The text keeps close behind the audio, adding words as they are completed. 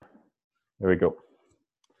There we go.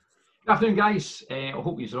 Good afternoon, guys. I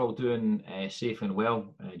hope you're all doing safe and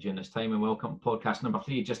well during this time, and welcome to podcast number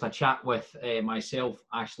 3. Just a chat with myself,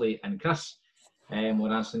 Ashley, and Chris.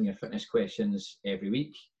 We're answering your fitness questions every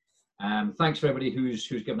week. Thanks for everybody who's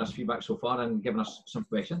given us feedback so far and given us some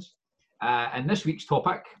questions. And this week's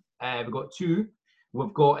topic, we've got two.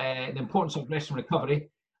 We've got the importance of rest and recovery,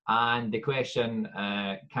 and the question,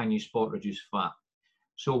 can you spot reduce fat?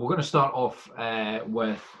 So we're going to start off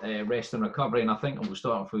with rest and recovery, and I think we'll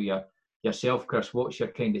start off with yourself, Chris. What's your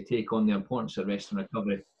kind of take on the importance of rest and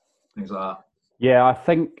recovery, things like that? Yeah, I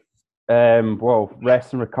think,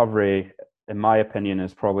 rest and recovery, in my opinion,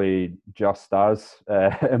 is probably just as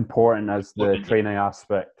important as the training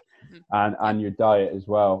aspect and your diet as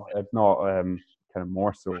well, if not kind of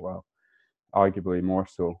more so, well, arguably more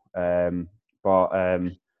so.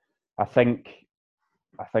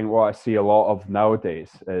 I think what I see a lot of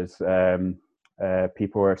nowadays is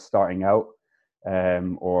people are starting out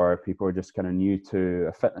or people are just kind of new to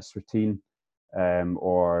a fitness routine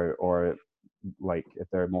or like if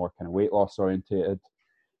they're more kind of weight loss orientated,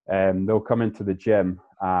 they'll come into the gym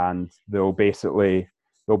and they'll basically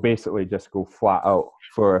just go flat out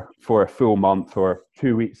for a full month or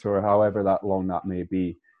 2 weeks or however that long that may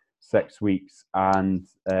be, 6 weeks, and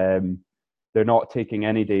they're not taking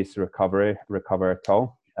any days to recover at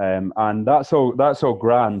all. And that's all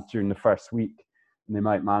grand during the first week, and they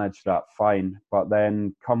might manage that fine. But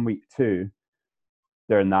then come week 2,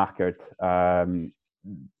 they're knackered. The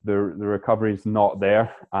recovery's not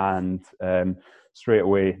there, and straight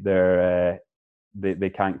away they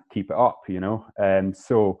can't keep it up, you know.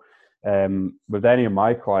 So with any of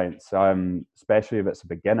my clients, especially if it's a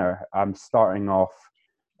beginner, I'm starting off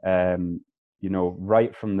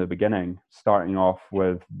right from the beginning, starting off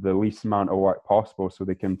with the least amount of work possible so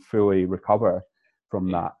they can fully recover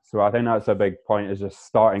from that. So I think that's a big point, is just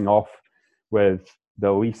starting off with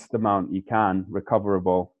the least amount you can,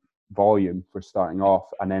 recoverable volume for starting off,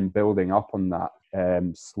 and then building up on that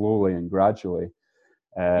slowly and gradually.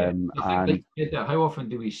 How often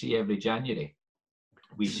do we see every January?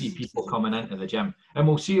 We see people coming into the gym, and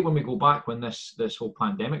we'll see it when we go back, when this whole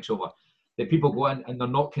pandemic's over, that people go in and they're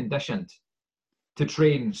not conditioned to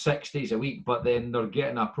train 6 days a week, but then they're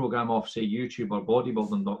getting a program off, say, YouTube or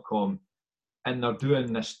bodybuilding.com, and they're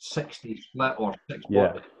doing this 6-day split or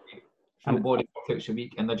full body workouts a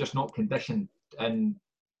week, and they're just not conditioned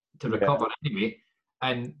to recover anyway.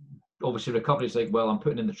 And obviously recovery is like, well, I'm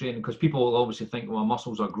putting in the training, because people will obviously think, well, my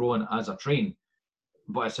muscles are growing as I train,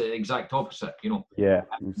 but it's the exact opposite, you know. Yeah,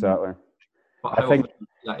 exactly. But how often do you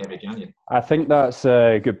see that every January? I think that's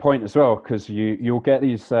a good point as well, because you'll get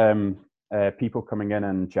these people coming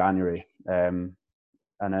in January, and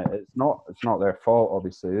it's not their fault.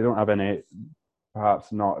 Obviously, they don't have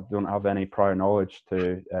any prior knowledge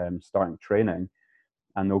to starting training,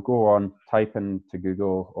 and they'll go on, type into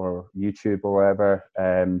Google or YouTube or whatever,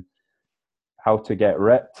 how to get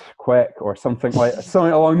ripped quick or something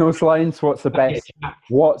along those lines. What's the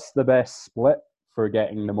best split for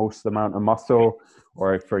getting the most amount of muscle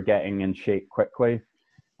or for getting in shape quickly?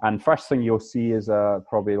 And first thing you'll see is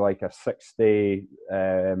probably like a 6-day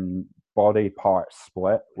body part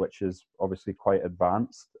split, which is obviously quite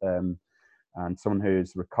advanced, and someone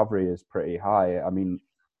whose recovery is pretty high. I mean,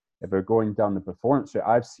 if they're going down the performance route,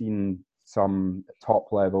 I've seen some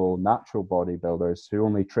top level natural bodybuilders who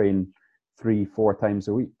only train 3-4 times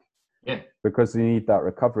a week, because they need that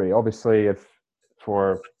recovery. Obviously, if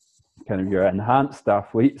for kind of your enhanced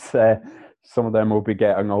athletes, some of them will be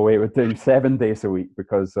getting away with doing 7 days a week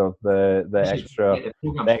because of the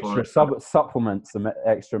extra supplements, the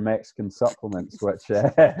extra Mexican supplements, which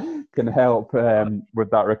can help with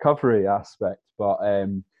that recovery aspect. But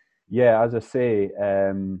as I say,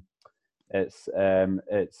 it's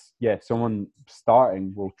someone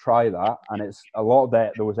starting will try that, and it's a lot of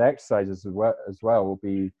those exercises as well will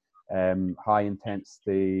be high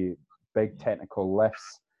intensity, big technical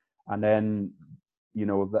lifts, and then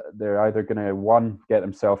they're either going to get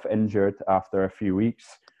themselves injured after a few weeks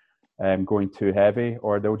going too heavy,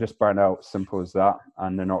 or they'll just burn out, simple as that,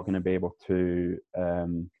 and they're not going to be able to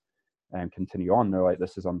continue on. They're like,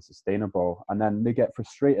 this is unsustainable, and then they get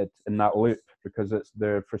frustrated in that loop because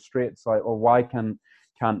they're frustrated. It's like, well, why can't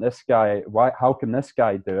this guy? How can this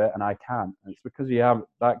guy do it and I can't? And it's because you have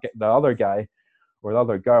the other guy or the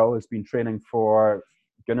other girl has been training for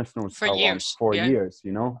goodness knows how long, 4 years,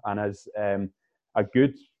 and has a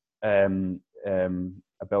good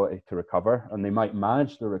ability to recover, and they might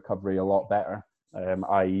manage the recovery a lot better,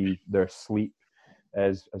 i.e. their sleep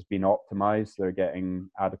has been optimized. They're getting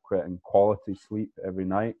adequate and quality sleep every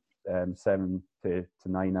night, 7 to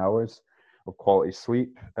 9 hours of quality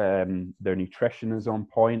sleep. Their nutrition is on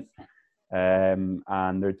point.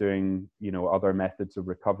 And they're doing, other methods of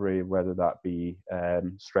recovery, whether that be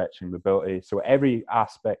stretching, mobility. So every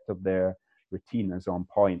aspect of their routine is on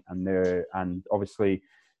point, and obviously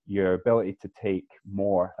your ability to take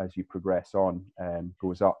more as you progress on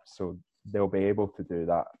goes up. So they'll be able to do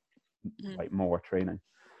that, like more training,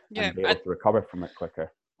 and be able to recover from it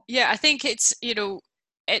quicker. Yeah, I think it's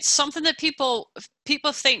it's something that people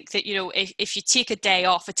think that if you take a day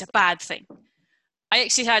off, it's a bad thing. I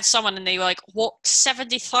actually had someone and they were like walked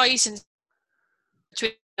 70,000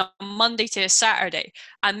 between a Monday to a Saturday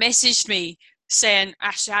and messaged me saying,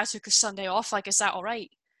 "Actually, I took a Sunday off. Like, is that all right?"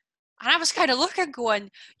 And I was kind of looking, going,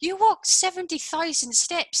 "You walked 70,000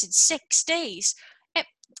 steps in 6 days.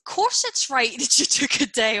 Of course it's right that you took a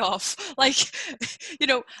day off." Like,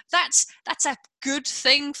 that's a good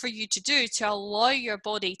thing for you to do, to allow your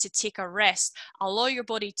body to take a rest, allow your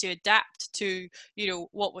body to adapt to,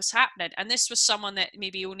 what was happening. And this was someone that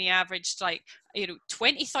maybe only averaged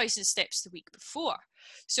 20,000 steps the week before.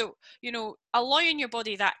 So, allowing your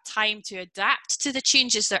body that time to adapt to the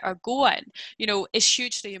changes that are going, is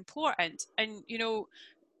hugely important. And,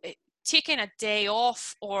 taking a day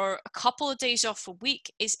off or a couple of days off a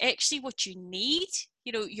week is actually what you need,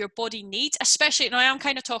 your body needs, especially now I'm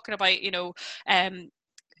kind of talking about,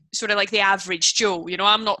 sort of like the average Joe.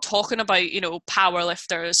 I'm not talking about, power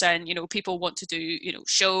lifters and, people want to do,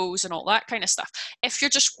 shows and all that kind of stuff. If you're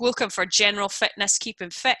just looking for general fitness, keeping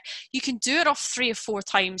fit, you can do it off 3 or 4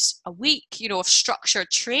 times a week, of structured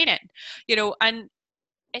training, and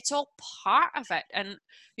it's all part of it. And,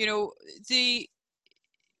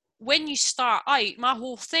 when you start out, my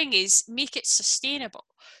whole thing is make it sustainable.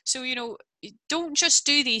 So, don't just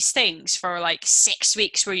do these things for like 6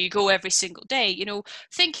 weeks where you go every single day.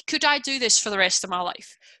 Think, could I do this for the rest of my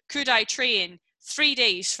life? Could I train 3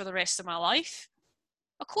 days for the rest of my life?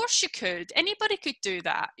 Of course you could. Anybody could do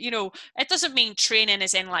that. It doesn't mean training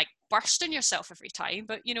is in like bursting yourself every time,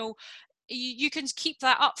 but you can keep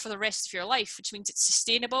that up for the rest of your life, which means it's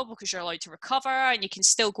sustainable because you're allowed to recover and you can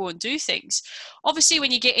still go and do things. Obviously,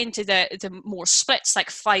 when you get into the more splits, like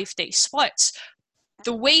 5-day splits,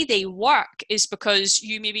 the way they work is because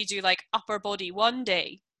you maybe do like upper body one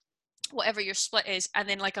day, whatever your split is, and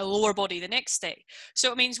then like a lower body the next day.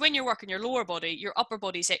 So it means when you're working your lower body, your upper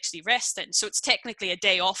body is actually resting. So it's technically a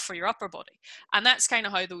day off for your upper body. And that's kind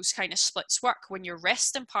of how those kind of splits work, when you're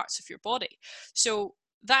resting parts of your body. So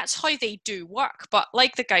that's how they do work. But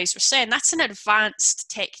like the guys were saying, that's an advanced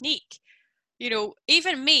technique.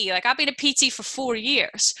 Even me, like I've been a PT for 4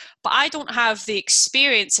 years, but I don't have the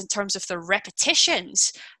experience in terms of the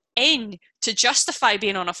repetitions to justify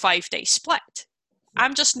being on a 5-day split.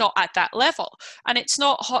 I'm just not at that level. And it's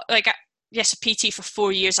not like, yes, a PT for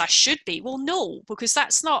 4 years, I should be. Well, no, because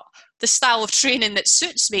that's not the style of training that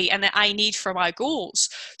suits me and that I need for my goals.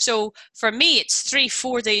 So for me, it's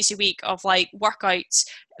 3-4 days a week of like workouts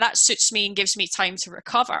that suits me and gives me time to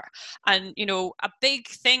recover. And, a big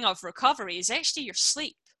thing of recovery is actually your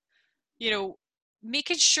sleep,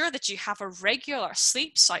 making sure that you have a regular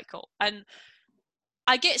sleep cycle. And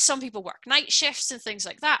I get some people work night shifts and things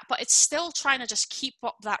like that, but it's still trying to just keep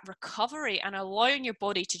up that recovery and allowing your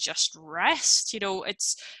body to just rest.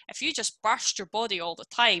 It's, if you just burst your body all the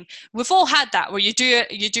time, we've all had that where you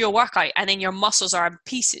do a workout and then your muscles are in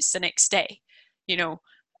pieces the next day.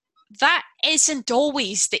 That isn't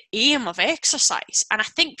always the aim of exercise. And I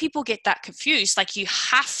think people get that confused. Like, you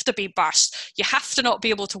have to be burst. You have to not be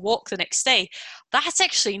able to walk the next day. That's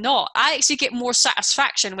actually not. I actually get more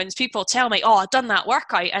satisfaction when people tell me, "Oh, I've done that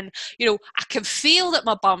workout and, I can feel that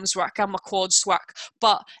my bums work and my quads work,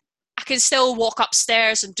 but I can still walk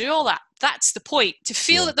upstairs and do all that." That's the point. To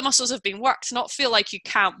feel that the muscles have been worked, not feel like you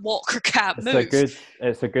can't walk or can't move.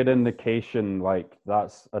 It's a good indication. Like,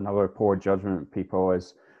 that's another poor judgment, people,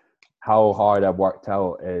 is how hard I've worked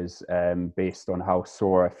out is based on how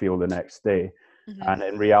sore I feel the next day. Mm-hmm. And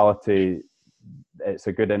in reality, it's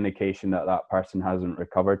a good indication that that person hasn't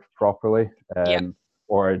recovered properly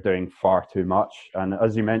or doing far too much. And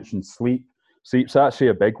as you mentioned, sleep's actually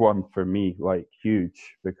a big one for me, like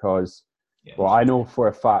huge, because, well, I know for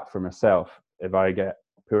a fact for myself, if I get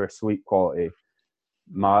poor sleep quality,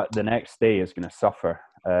 the next day is going to suffer.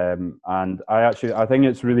 And I think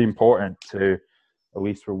it's really important to, at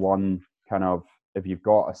least for one, kind of, if you've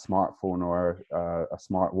got a smartphone or a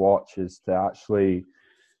smart watch, is to actually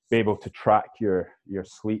be able to track your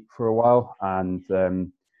sleep for a while and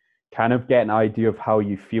kind of get an idea of how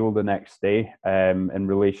you feel the next day in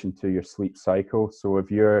relation to your sleep cycle. So if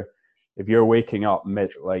you're waking up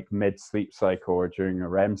mid sleep cycle or during a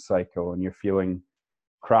REM cycle and you're feeling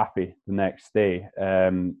crappy the next day,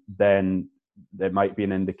 then it might be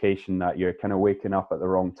an indication that you're kind of waking up at the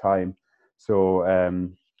wrong time. So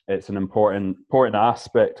it's an important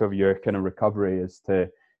aspect of your kind of recovery is to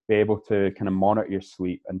be able to kind of monitor your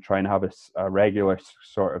sleep and try and have a regular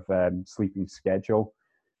sort of sleeping schedule.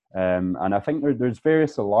 And I think there's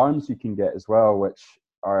various alarms you can get as well, which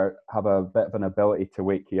have a bit of an ability to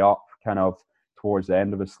wake you up kind of towards the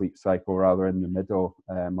end of a sleep cycle rather in the middle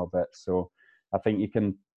of it. So I think you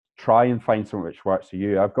can try and find something which works for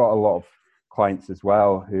you. I've got a lot of clients as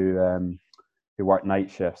well who work night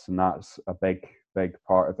shifts, and that's a big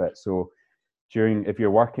part of it. So if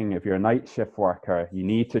you're a night shift worker, you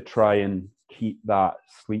need to try and keep that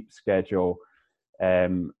sleep schedule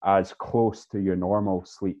as close to your normal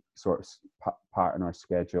sleep sort of pattern or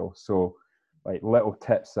schedule. So like little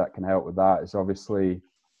tips that can help with that is obviously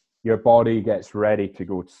your body gets ready to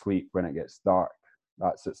go to sleep when it gets dark.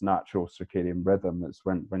 That's its natural circadian rhythm. It's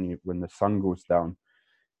when the sun goes down,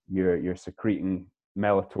 you're secreting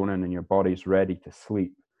melatonin and your body's ready to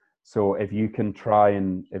sleep. So if you can try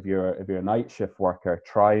and if you're a night shift worker,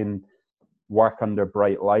 try and work under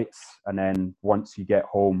bright lights, and then once you get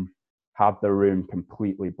home, have the room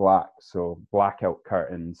completely black. So blackout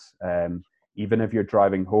curtains. Even if you're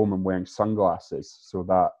driving home and wearing sunglasses, so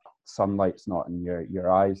that sunlight's not in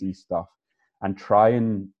your eyes and stuff. And try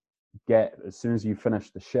and as soon as you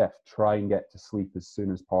finish the shift, try and get to sleep as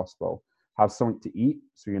soon as possible. Have something to eat,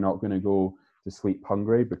 so you're not going to go to sleep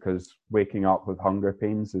hungry, because waking up with hunger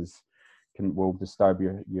pains will disturb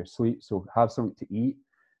your sleep. So have something to eat,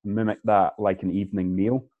 mimic that like an evening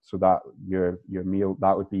meal, so that your meal,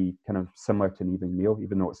 that would be kind of similar to an evening meal,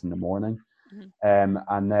 even though it's in the morning. Mm-hmm.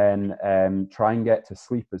 And then try and get to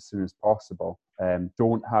sleep as soon as possible.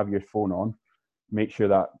 Don't have your phone on. Make sure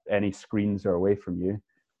that any screens are away from you.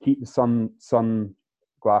 Keep the sun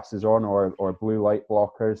glasses on or blue light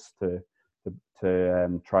blockers to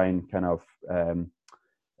try and kind of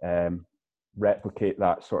replicate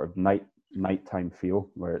that sort of nighttime feel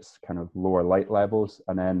where it's kind of lower light levels,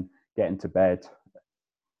 and then get into bed,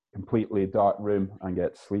 completely dark room, and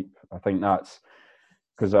get sleep. I think that's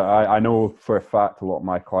because I know for a fact a lot of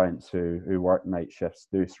my clients who work night shifts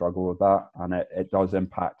do struggle with that, and it does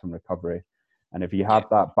impact on recovery. And if you have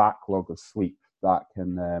that backlog of sleep, that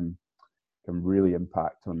can really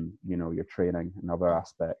impact on your training and other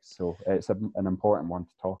aspects. So it's an important one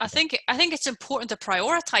to talk about. I think it's important to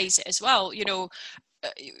prioritize it as well.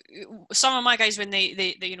 Some of my guys, when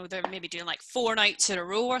they they're maybe doing like 4 nights in a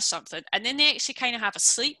row or something, and then they actually kind of have a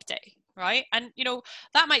sleep day, right? And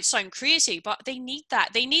that might sound crazy, but they need that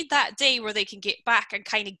day where they can get back and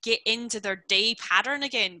kind of get into their day pattern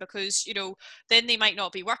again, because then they might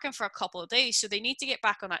not be working for a couple of days, so they need to get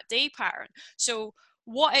back on that day pattern. So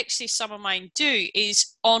what actually some of mine do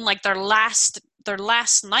is on like their last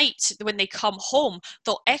night when they come home,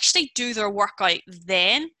 they'll actually do their workout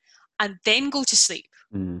then and then go to sleep.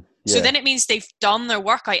 Yeah. So then it means they've done their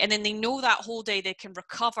workout, and then they know that whole day they can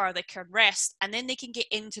recover, they can rest, and then they can get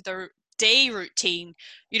into their day routine,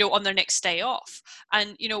 on their next day off.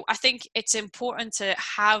 And, I think it's important to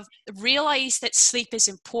realize that sleep is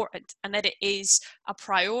important and that it is a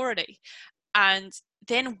priority, and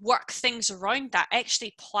then work things around that.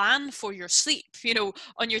 Actually plan for your sleep,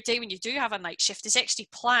 on your day when you do have a night shift, is actually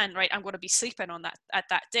plan, right, I'm going to be sleeping on that at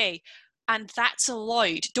that day. And that's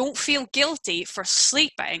allowed. Don't feel guilty for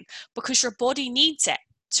sleeping, because your body needs it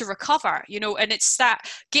to recover, and it's that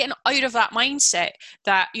getting out of that mindset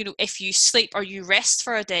that, if you sleep or you rest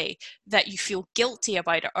for a day, that you feel guilty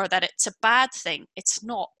about it or that it's a bad thing. It's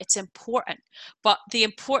not. It's important. But the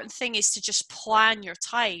important thing is to just plan your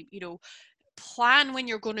time, plan when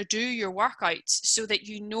you're going to do your workouts, so that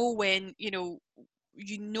when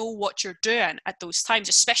what you're doing at those times,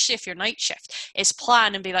 especially if you're night shift, is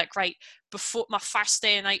plan and be like, right, before my first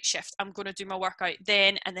day of night shift, I'm going to do my workout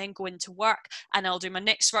then, and then go into work, and I'll do my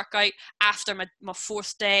next workout after my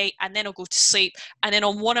 4th day, and then I'll go to sleep, and then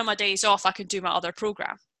on one of my days off I can do my other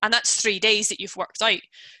program. And that's 3 days that you've worked out.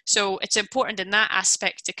 So it's important in that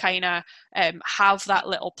aspect to kind of have that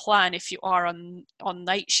little plan if you are on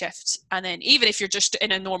night shifts. And then even if you're just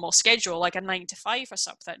in a normal schedule, like a 9 to 5 or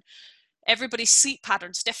something, everybody's sleep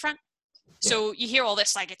pattern's different. So you hear all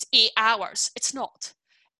this like it's 8 hours. It's not.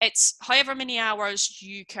 It's however many hours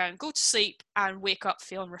you can go to sleep and wake up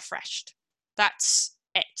feeling refreshed. That's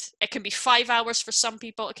it. It can be 5 hours for some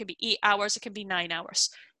people. It can be 8 hours. It can be 9 hours.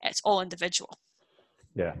 It's all individual.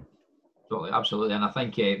 Yeah. Totally, absolutely. And I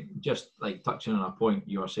think just like touching on a point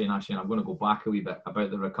you were saying, actually, and I'm going to go back a wee bit about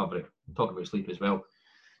the recovery, talk about sleep as well,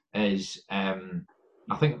 is I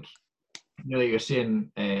think you're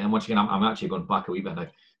saying, and once again, I'm actually going back a wee bit now.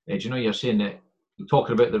 You're saying that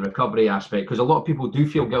talking about the recovery aspect, because a lot of people do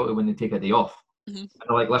feel guilty when they take a day off. Mhm. And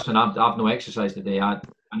they're like, listen, I've no exercise today. I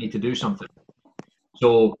need to do something.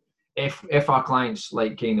 So if our clients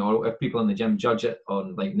like or if people in the gym judge it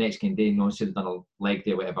on like next game day, say they've done a leg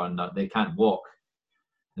day or whatever, and they can't walk,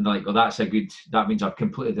 and they're like, well, that means I've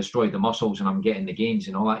completely destroyed the muscles and I'm getting the gains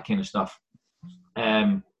and all that kind of stuff.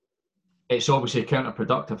 It's obviously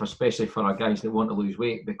counterproductive, especially for our guys that want to lose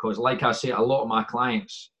weight, because like I say, a lot of my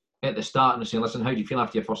clients at the start and they're saying, listen, how do you feel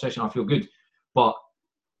after your first session? I feel good, but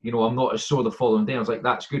I'm not as sore the following day. I was like,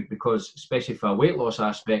 that's good, because especially for a weight loss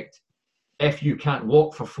aspect, if you can't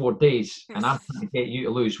walk for 4 days and I'm trying to get you to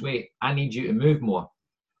lose weight, I need you to move more.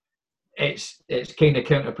 It's kind of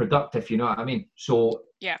counterproductive, you know what I mean? So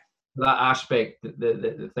yeah, that aspect,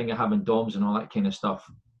 the thing of having DOMs and all that kind of stuff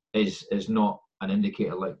is not an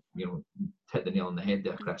indicator, like, hit the nail on the head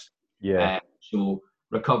there, Chris. Yeah. So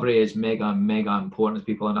recovery is mega important to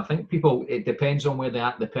people, and I think it depends on where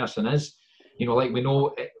the person is. Like we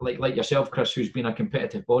know, like yourself, Chris, who's been a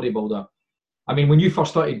competitive bodybuilder. I mean, when you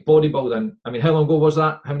first started bodybuilding, I mean, how long ago was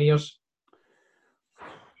that? How many years?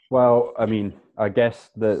 Well, I mean, I guess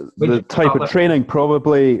the type of training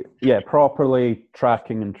probably, properly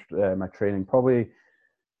tracking and my training probably,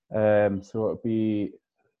 so it'll be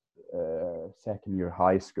second year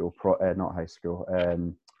high school, not high school,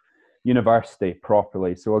 university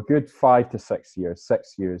properly. So a good 5 to 6 years,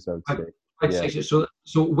 6 years, I would say. 5 to 6 years.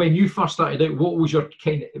 So when you first started out, what was your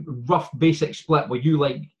kind of rough basic split? Were you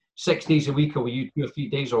like 6 days a week, or were you 2 or 3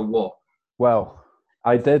 days, or what? Well,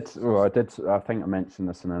 I did. I think I mentioned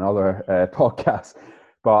this in another podcast,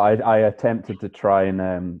 but I attempted to try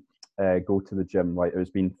and go to the gym. Like, it's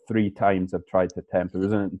been 3 times I've tried to attempt. It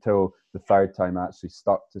wasn't until the 3rd time I actually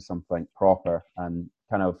stuck to something proper and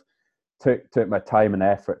kind of took my time and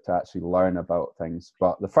effort to actually learn about things.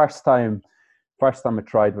 But the first time I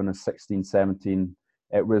tried when I was 16, 17,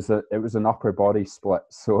 it was an upper body split.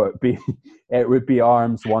 So it would be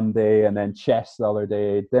arms one day and then chest the other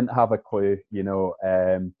day. Didn't have a clue,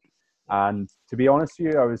 and to be honest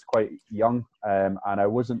with you, I was quite young, and I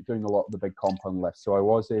wasn't doing a lot of the big compound lifts, so I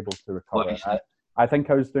was able to recover. I think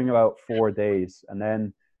I was doing about 4 days, and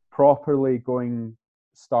then properly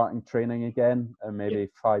starting training again, and maybe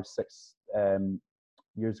 5, 6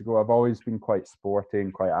 years ago. I've always been quite sporty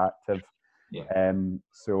and quite active. Yeah.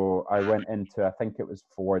 So I went into, I think it was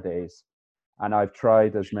 4 days, and I've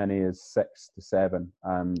tried as many as 6 to 7.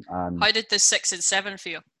 And how did the 6 and 7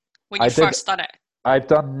 feel when you first done it? I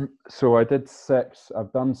did 6.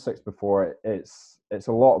 I've done 6 before. It's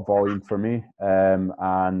a lot of volume for me, and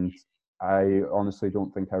I honestly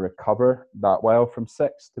don't think I recover that well from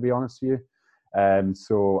 6, to be honest with you.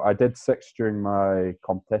 So I did 6 during my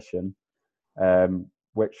competition,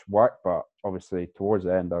 which worked, but obviously towards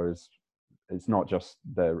the end it's not just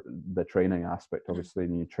the training aspect, obviously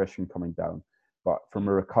the nutrition coming down, but from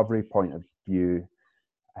a recovery point of view,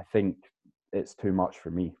 I think it's too much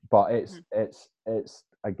for me. But it's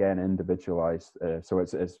again individualized, so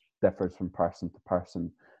it's differs from person to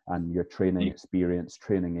person and your training experience,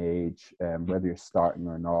 training age, whether you're starting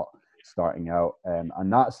or not starting out,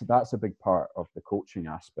 and that's a big part of the coaching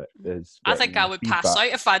aspect. I think I would pass out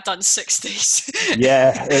if I'd done 6 days.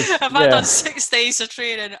 Yeah, if I'd done 6 days of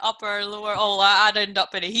training, upper, lower, all that, I'd end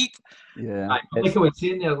up in a heap. Yeah, like I was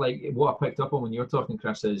saying there, like what I picked up on when you're talking,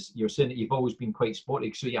 Chris, is you're saying that you've always been quite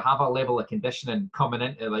sporty, so you have a level of conditioning coming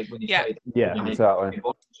into, like, when you started. Exactly.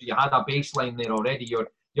 So you had a baseline there already.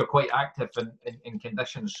 You're quite active in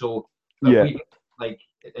conditions. So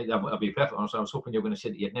I'll be perfectly honest, I was hoping you were going to say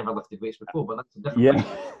that you'd never lifted weights before, but that's a different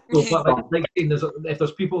thing. So, but if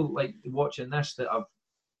there's people like watching this that have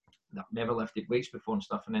never lifted weights before and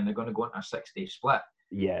stuff, and then they're going to go into a 6-day split.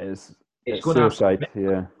 Yeah, it's going suicide.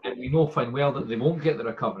 And we know fine well that they won't get the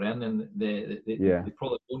recovery in, and they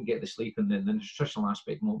probably won't get the sleep, and then the nutritional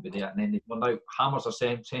aspect won't be there, and then they run out, hammers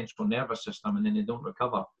their central nervous system, and then they don't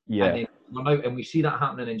recover. And they run out, and we see that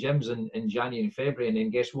happening in gyms in January and February, and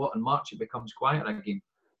then guess what? In March it becomes quiet again.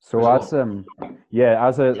 So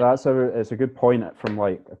it's a good point from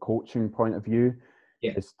like a coaching point of view,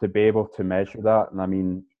 is to be able to measure that. And I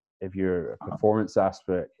mean, if you're a performance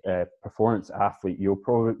athlete,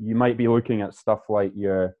 you might be looking at stuff like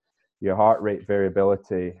your heart rate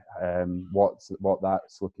variability, what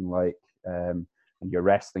that's looking like, and your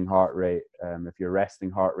resting heart rate. If your resting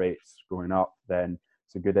heart rate's going up, then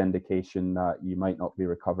it's a good indication that you might not be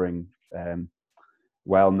recovering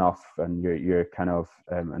well enough, and you're kind of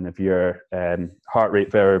and if your heart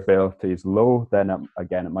rate variability is low, then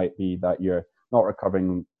it might be that you're not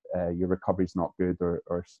recovering, your recovery's not good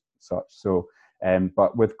or such. So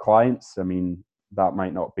but with clients, I mean, that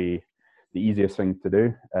might not be the easiest thing to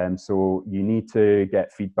do. So you need to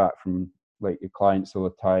get feedback from like your clients all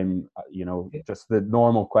the time, just the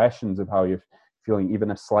normal questions of how you're feeling,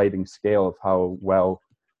 even a sliding scale of how well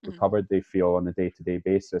recovered they feel on a day-to-day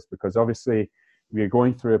basis. Because obviously, if you're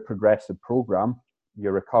going through a progressive program,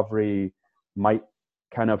 your recovery might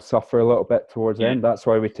kind of suffer a little bit towards the end. That's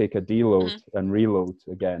why we take a deload and reload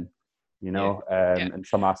again, in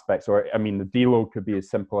some aspects. Or, I mean, the deload could be as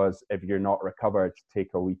simple as if you're not recovered, take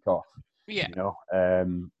a week off.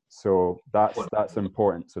 So that's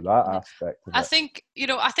important to that aspect of I think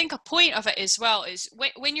a point of it as well is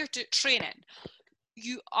when you're training,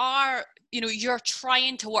 you're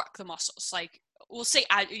trying to work the muscles. Like, we'll say,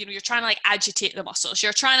 you're trying to like agitate the muscles.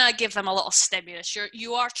 You're trying to give them a little stimulus.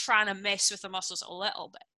 You are trying to mess with the muscles a little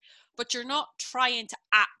bit, but you're not trying to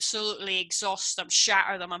absolutely exhaust them,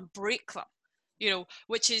 shatter them, and break them.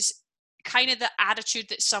 Which is kind of the attitude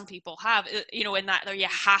that some people have, in that you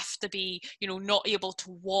have to be, not able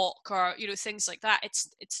to walk or, things like that.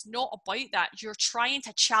 It's not about that. You're trying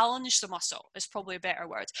to challenge the muscle is probably a better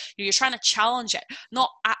word. You're trying to challenge it, not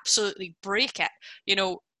absolutely break it.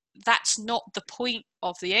 That's not the point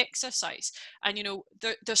of the exercise. And,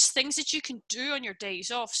 there's things that you can do on your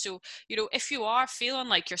days off. So, if you are feeling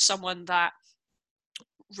like you're someone that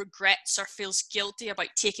regrets or feels guilty about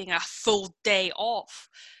taking a full day off,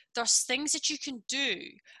 there's things that you can do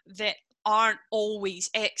that aren't always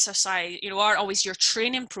exercise, aren't always your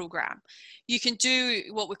training program. You can do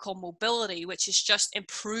what we call mobility, which is just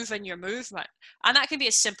improving your movement. And that can be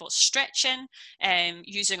as simple as stretching,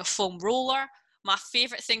 using a foam roller. My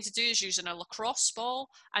favorite thing to do is using a lacrosse ball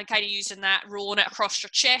and kind of using that, rolling it across your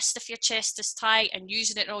chest if your chest is tight, and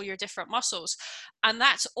using it in all your different muscles. And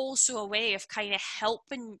that's also a way of kind of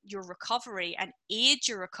helping your recovery and aid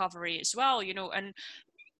your recovery as well, and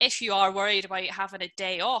if you are worried about having a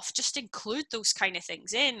day off, just include those kind of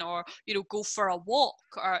things in, or, go for a walk,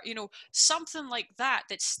 or, something like that,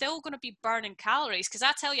 that's still going to be burning calories. Because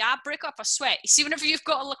I tell you, I break up a sweat. You see, whenever you've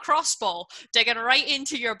got a lacrosse ball digging right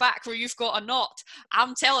into your back where you've got a knot,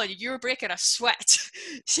 I'm telling you, you're breaking a sweat,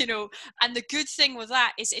 and the good thing with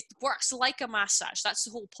that is it works like a massage. That's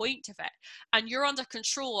the whole point of it. And you're under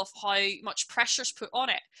control of how much pressure's put on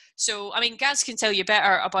it. So, I mean, Gaz can tell you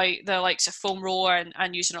better about the likes of foam roller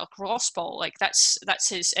and using a lacrosse ball. Like, that's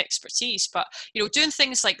his expertise. But, doing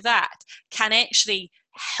things like that can actually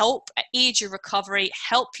help aid your recovery,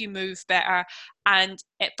 help you move better, and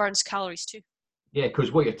it burns calories too. Yeah,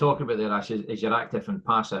 because what you're talking about there, Ash, is your active and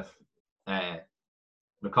passive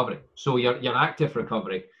recovery. So your active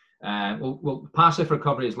recovery, well, passive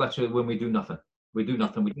recovery is literally when we do nothing. We do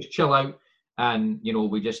nothing. We just chill out, and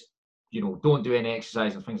we just don't do any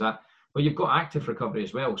exercise and things like that. But you've got active recovery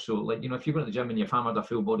as well. So, like, if you go to the gym and you've hammered a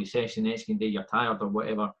full body session, the next day you're tired or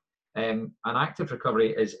whatever, an active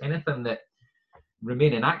recovery is anything that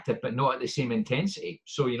remaining active but not at the same intensity.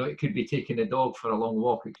 So, it could be taking the dog for a long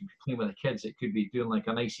walk, it could be playing with the kids, it could be doing like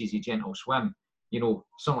a nice, easy, gentle swim,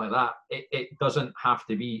 something like that. It doesn't have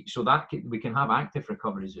to be, so that we can have active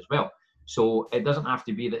recoveries as well. So it doesn't have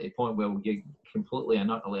to be at the point where you completely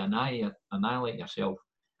and utterly annihilate yourself,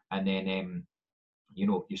 and then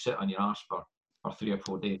you sit on your ass for 3 or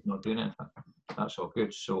 4 days not doing anything. That's all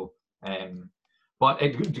good. So but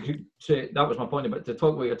that was my point about to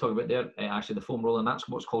talk what you're talking about there, actually the foam rolling. That's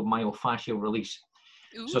what's called myofascial release.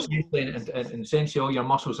 Ooh. So essentially all your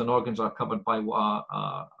muscles and organs are covered by what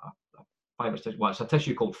fiber tissue. Well, it's a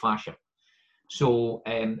tissue called fascia. So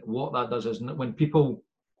what that does is when people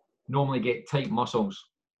normally get tight muscles,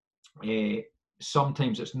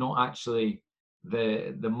 sometimes it's not actually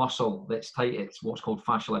the muscle that's tight, it's what's called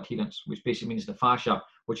fascial adherence, which basically means the fascia,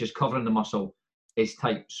 which is covering the muscle, is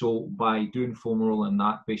tight. So by doing foam rolling,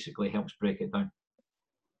 that basically helps break it down.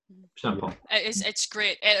 Simple. It's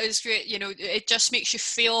great. It is great. It just makes you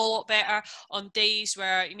feel a lot better on days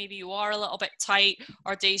where maybe you are a little bit tight,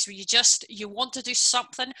 or days where you want to do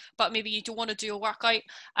something, but maybe you don't want to do a workout.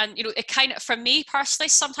 And, it kind of, for me personally,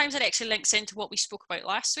 sometimes it actually links into what we spoke about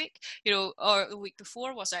last week, or the week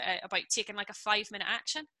before, was it about taking like a 5-minute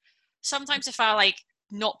action? Sometimes if I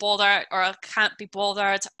not bothered or I can't be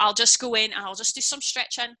bothered, I'll just go in and I'll just do some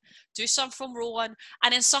stretching, do some foam rolling,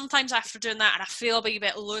 and then sometimes after doing that and I feel a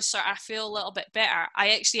bit looser, I feel a little bit better, I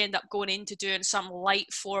actually end up going into doing some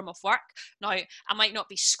light form of work. Now, I might not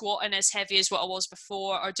be squatting as heavy as what I was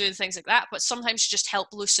before or doing things like that, but sometimes just help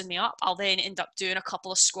loosen me up. I'll then end up doing a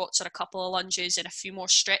couple of squats or a couple of lunges and a few more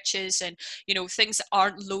stretches and things that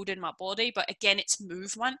aren't loading my body, but again, it's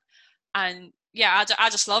movement. And yeah, I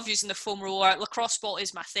just love using the foam roller. Lacrosse ball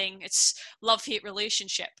is my thing. It's love-hate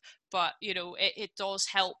relationship, but you know, it does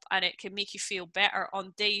help, and it can make you feel better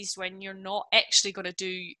on days when you're not actually going to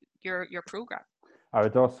do your program. I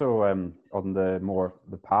would also, on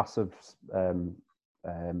the passive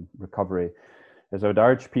recovery, is I would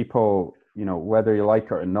urge people, you know, whether you like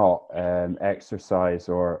it or not, exercise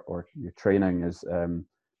or your training is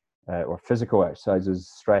or physical exercise is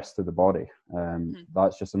stress to the body.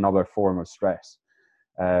 That's just another form of stress.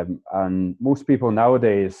 And most people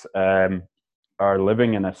nowadays are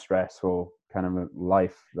living in a stressful kind of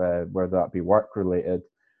life, whether that be work related.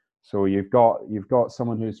 So you've got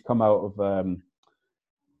someone who's come out of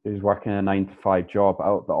who's working a 9-to-5 job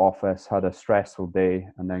out of the office, had a stressful day,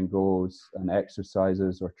 and then goes and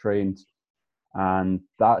exercises or trains, and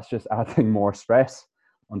that's just adding more stress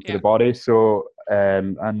onto the body. So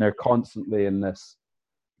and they're constantly in this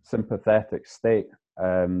sympathetic state,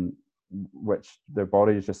 which their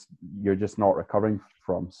body is you're just not recovering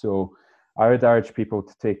from. So I would urge people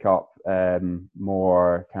to take up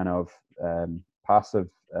more kind of passive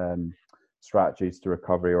strategies to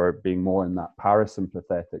recovery, or being more in that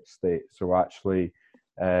parasympathetic state. So actually,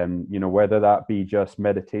 you know, whether that be just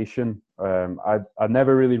meditation. I've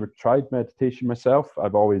never really tried meditation myself.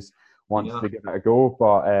 I've always wanted to give it a go,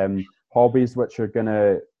 but hobbies which are going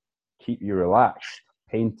to keep you relaxed,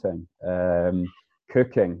 painting,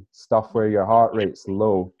 cooking, stuff where your heart rate's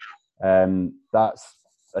low, that's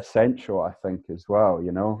essential, I think, as well.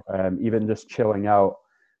 You know, even just chilling out,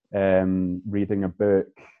 reading a book,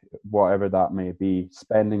 whatever that may be,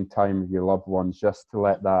 spending time with your loved ones just to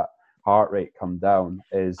let that heart rate come down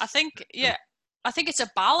is, I think it's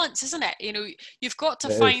a balance, isn't it? You know, you've got to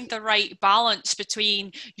find the right balance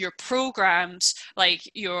between your programs, like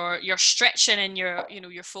your stretching and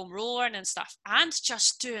your foam rolling and stuff, and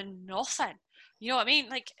just doing nothing. You know what I mean?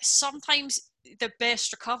 Like, sometimes the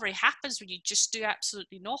best recovery happens when you just do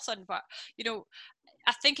absolutely nothing. But, you know,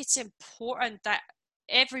 I think it's important that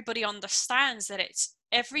everybody understands that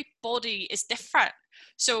everybody is different.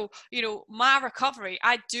 So, you know, my recovery,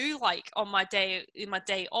 I do like on my day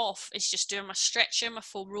off is just doing my stretching, my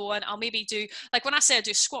foam rolling. I'll maybe do, like when I say I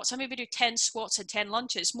do squats, I maybe do 10 squats and 10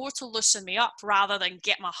 lunges, more to loosen me up rather than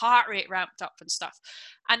get my heart rate ramped up and stuff.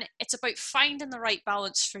 And it's about finding the right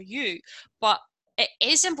balance for you. But it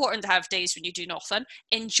is important to have days when you do nothing,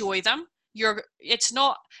 enjoy them. It's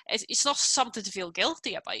not something to feel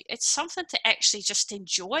guilty about. It's something to actually just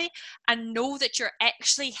enjoy and know that you're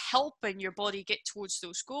actually helping your body get towards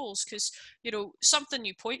those goals. Because, you know, something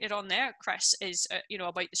you pointed on there, Chris, is you know,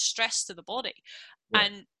 about the stress to the body.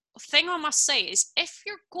 And the thing I must say is, if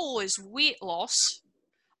your goal is weight loss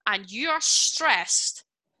and you are stressed,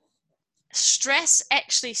 stress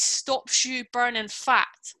actually stops you burning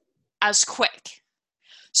fat as quick.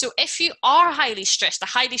 So if you are highly stressed, a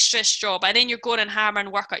highly stressed job, and then you're going and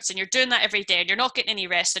hammering workouts and you're doing that every day and you're not getting any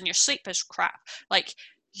rest and your sleep is crap, like,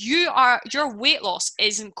 your weight loss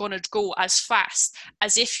isn't going to go as fast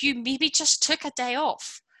as if you maybe just took a day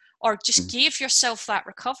off or just gave yourself that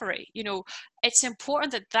recovery. You know, it's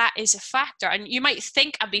important that is a factor. And you might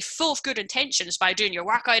think and be full of good intentions by doing your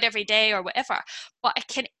workout every day or whatever, but it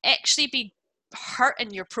can actually be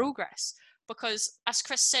hurting your progress. Because, as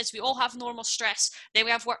Chris says, we all have normal stress, then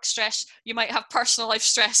we have work stress, you might have personal life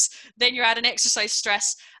stress, then you're adding exercise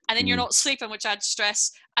stress, and then you're not sleeping, which adds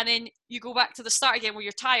stress, and then you go back to the start again where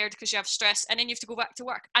you're tired because you have stress, and then you have to go back to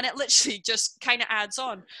work, and it literally just kind of adds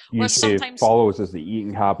on. Usually sometimes follows as the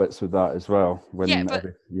eating habits with that as well.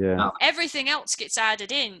 Everything else gets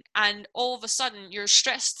added in, and all of a sudden you're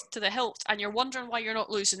stressed to the hilt, and you're wondering why you're not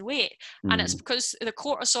losing weight, and it's because the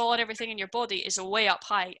cortisol and everything in your body is way up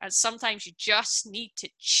high, and sometimes you just need to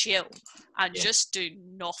chill and just do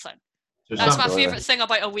nothing. That's my favourite thing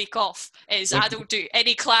about a week off, is I don't do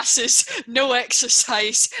any classes, no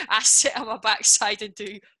exercise. I sit on my backside and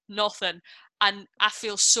do nothing, and I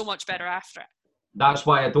feel so much better after it. That's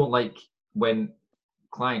why I don't like when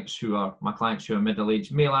my clients who are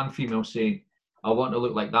middle-aged, male and female, say, I want to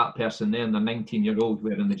look like that person there, and they're 19-year-old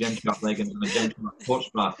wearing the gym shop leggings and the gym shop sports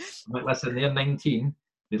bra. I'm like, listen, they're 19,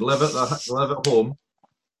 they live at home,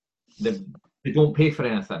 they don't pay for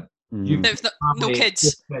anything. You've no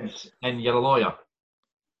kids, and you're a lawyer.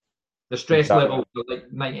 The stress level, like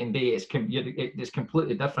night and day, it's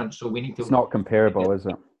completely different. So we need to. It's not comparable, is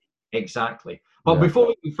it? Exactly. But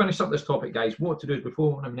before we finish up this topic, guys, what to do is before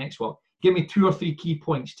we go on to the next one, give me 2 or 3 key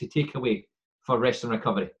points to take away for rest and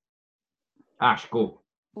recovery. Ash, go.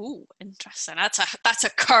 Ooh, interesting. That's a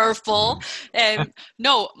curveball.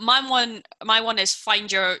 No, my one is find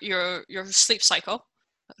your sleep cycle,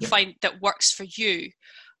 find that works for you.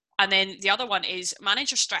 And then the other one is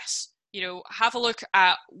manage your stress. You know, have a look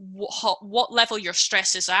at what level your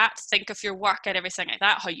stress is at. Think of your work and everything like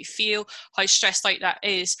that, how you feel, how stressed out that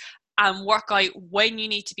is, and work out when you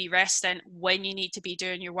need to be resting, when you need to be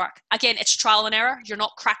doing your work. Again, it's trial and error. You're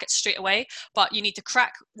not crack it straight away, but you need to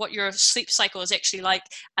crack what your sleep cycle is actually like,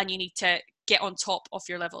 and you need to get on top of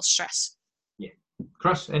your level of stress. Yeah.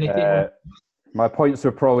 Chris, anything? My points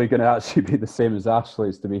are probably going to actually be the same as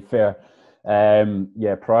Ashley's, to be fair.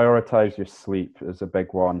 Yeah, prioritize your sleep is a big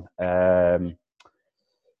one.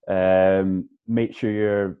 Make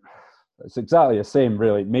sure it's exactly the same,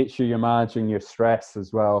 really. Make sure you're managing your stress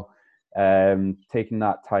as well. Taking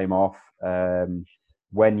that time off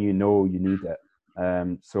when you know you need it.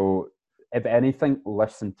 So if anything,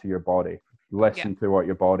 listen to your body. Listen to what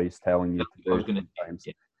your body's telling you to do sometimes.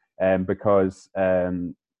 Because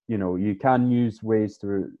you know, you can use ways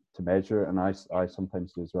to measure it, and I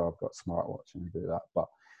sometimes do as well. I've got a smartwatch and I do that. But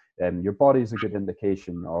your body's a good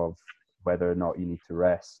indication of whether or not you need to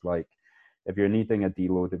rest. Like if you're needing a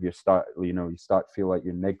deload, if you start to feel like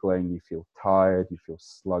you're niggling, you feel tired, you feel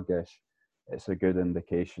sluggish, it's a good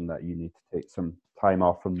indication that you need to take some time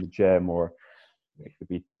off from the gym, or it could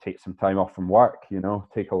be take some time off from work, you know,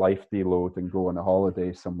 take a life deload and go on a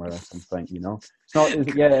holiday somewhere or something, you know.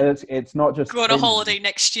 It's not just go on a holiday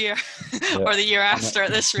next year or the year after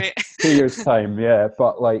at this rate. 2 years time, yeah.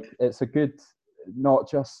 But like it's a good,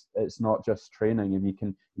 it's not just training. If you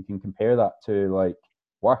can compare that to like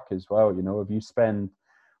work as well, you know, if you spend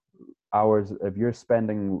hours, if you're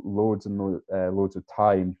spending loads and loads of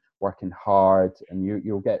time working hard, and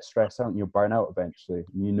you'll get stressed out and you'll burn out eventually.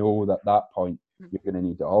 You know that point you're going to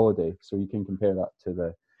need a holiday, so you can compare that to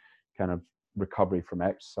the kind of recovery from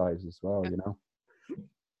exercise as well, you know.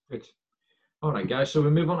 Good. All right, guys, so we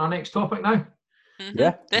move on to our next topic now.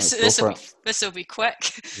 Yeah, this will be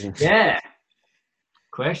quick. Yeah.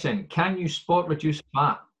 Question: can you spot reduce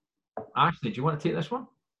fat? Ashley, do you want to take this one?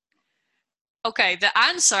 Okay, the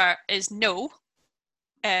answer is no.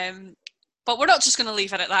 But we're not just going to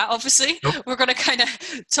leave it at that, obviously. Nope. We're going to kind of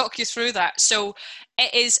talk you through that. So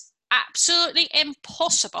it is absolutely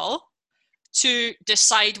impossible to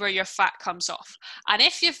decide where your fat comes off. And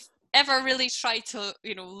if you've ever really tried to,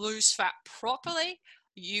 you know, lose fat properly,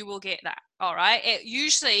 you will get that. All right. It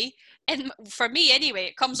usually, and for me anyway,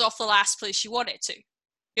 it comes off the last place you want it to.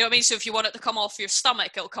 You know what I mean? So if you want it to come off your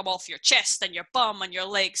stomach, it'll come off your chest and your bum and your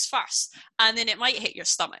legs first. And then it might hit your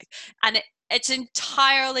stomach. And it's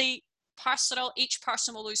entirely personal. Each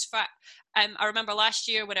person will lose fat. I remember last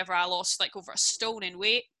year, whenever I lost like over a stone in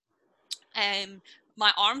weight,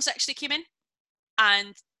 my arms actually came in.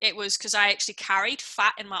 And it was because I actually carried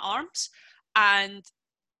fat in my arms. And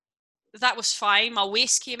that was fine. My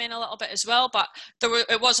waist came in a little bit as well, but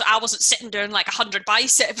I wasn't sitting doing like 100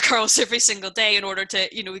 bicep curls every single day in order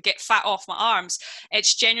to, you know, get fat off my arms.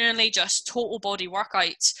 It's genuinely just total body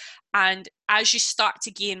workouts. And as you start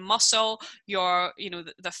to gain muscle,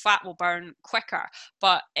 the fat will burn quicker.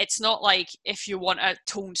 But it's not like if you want a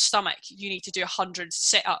toned stomach, you need to do 100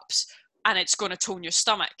 sit-ups and it's going to tone your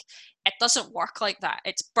stomach. It doesn't work like that.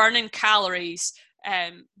 It's burning calories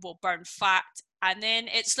will burn fat. And then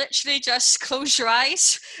it's literally just close your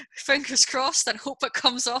eyes, fingers crossed, and hope it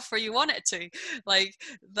comes off where you want it to. Like,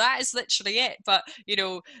 that is literally it. But, you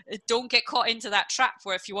know, don't get caught into that trap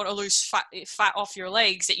where if you want to lose fat off your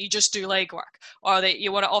legs, that you just do leg work. Or that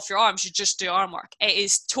you want it off your arms, you just do arm work. It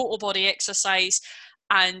is total body exercise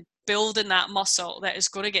and building that muscle that is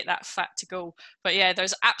going to get that fat to go. But yeah,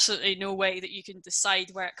 there's absolutely no way that you can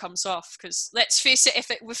decide where it comes off, because let's face it,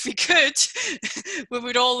 if we could, we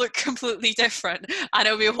would all look completely different, and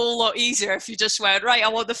it would be a whole lot easier if you just went, right, I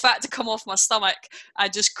want the fat to come off my stomach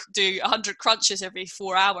and just do 100 crunches every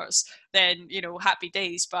 4 hours. Then, you know, happy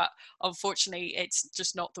days. But unfortunately, it's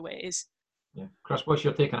just not the way it is. Yeah. Chris, what's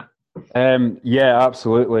your take on it? Yeah,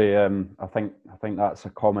 absolutely. I think that's a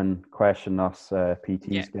common question us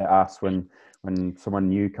PTs get asked when someone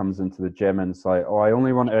new comes into the gym and it's like, oh, I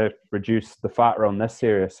only want to reduce the fat around this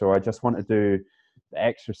area, so I just want to do the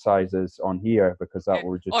exercises on here because that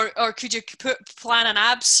will just. Or could you plan an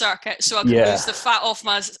abs circuit so I can lose the fat off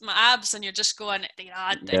my abs, and you're just going,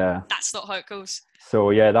 that's not how it goes.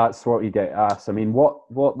 So yeah, that's what you get asked. I mean,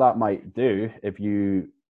 what that might do if you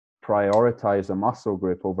prioritize a muscle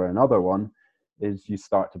group over another one is you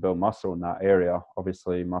start to build muscle in that area.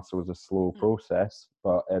 Obviously, muscle is a slow process,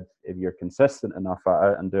 but if you're consistent enough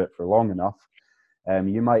at it and do it for long enough,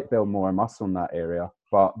 you might build more muscle in that area.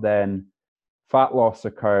 But then fat loss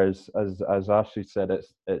occurs, as Ashley said,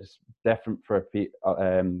 it's different for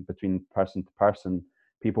between person to person.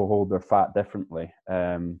 People hold their fat differently.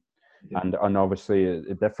 And obviously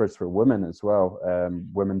it differs for women as well.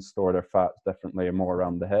 Women store their fats differently and more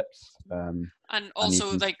around the hips. And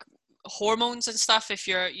also like hormones and stuff, if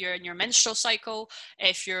you're in your menstrual cycle,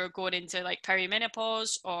 if you're going into like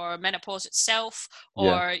perimenopause or menopause itself,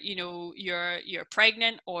 or you know, you're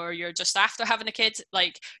pregnant, or you're just after having a kid,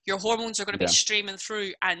 like your hormones are going to be streaming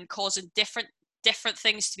through and causing different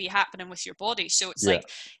things to be happening with your body. So it's like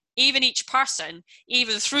even each person,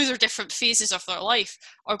 even through their different phases of their life,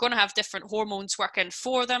 are going to have different hormones working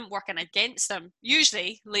for them, working against them.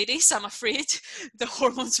 Usually, ladies, I'm afraid, the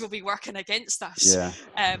hormones will be working against us.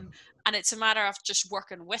 And it's a matter of just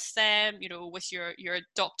working with them, you know, with your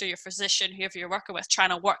doctor, your physician, whoever you're working with, trying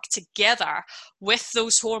to work together with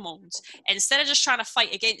those hormones instead of just trying to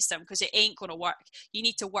fight against them, because it ain't going to work. You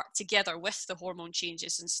need to work together with the hormone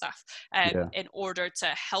changes and stuff in order to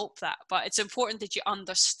help that. But it's important that you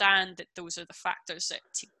understand that those are the factors that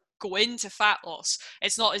go into fat loss.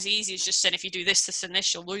 It's not as easy as just saying, if you do this and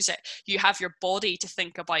this, you'll lose it. You have your body to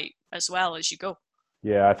think about as well as you go.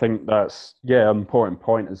 Yeah, I think that's an important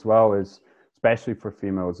point as well, is especially for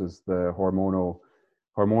females, is the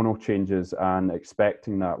hormonal changes and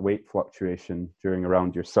expecting that weight fluctuation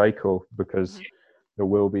around your cycle, because there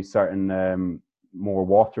will be certain more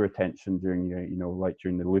water retention during your, you know, like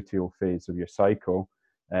during the luteal phase of your cycle.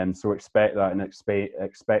 So expect that, and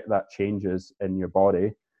expect that changes in your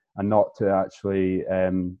body, and not to actually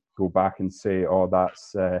go back and say, oh,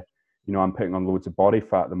 that's you know, I'm putting on loads of body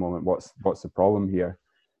fat at the moment. What's the problem here?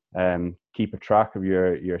 Keep a track of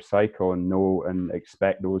your cycle and know and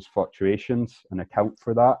expect those fluctuations and account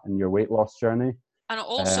for that in your weight loss journey. And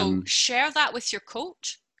also share that with your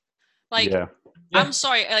coach. Like, I'm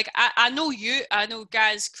sorry, like I know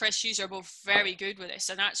guys, Chris, you are both very good with this,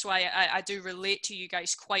 and that's why I do relate to you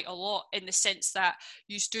guys quite a lot, in the sense that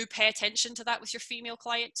you do pay attention to that with your female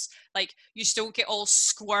clients. Like, you don't get all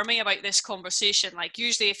squirmy about this conversation. Like,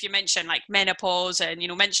 usually if you mention like menopause and, you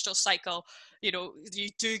know, menstrual cycle, you know, you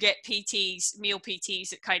do get male PTs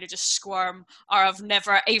that kind of just squirm, or have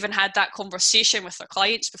never even had that conversation with their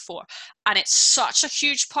clients before. And it's such a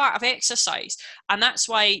huge part of exercise. And that's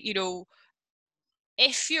why, you know,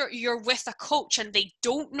 if you're with a coach and they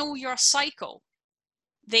don't know your cycle,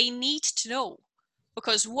 they need to know,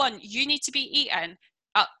 because one, you need to be eating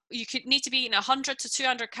need to be eating 100 to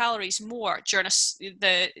 200 calories more during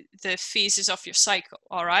the phases of your cycle.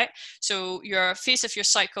 All right, so your phase of your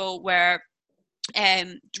cycle where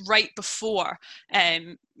right before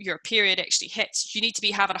your period actually hits, you need to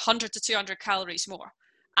be having 100 to 200 calories more.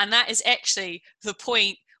 And that is actually the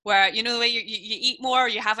point where, you know, the way you eat more,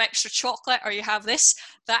 you have extra chocolate, or you have this,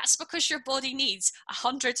 that's because your body needs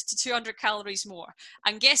 100 to 200 calories more.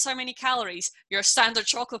 And guess how many calories your standard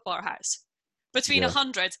chocolate bar has? Between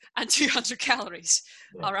 100 and 200 calories.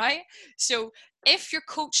 All right, so if your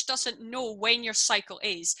coach doesn't know when your cycle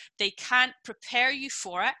is, they can't prepare you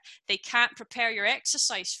for it. They can't prepare your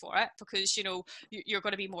exercise for it, because, you know, you're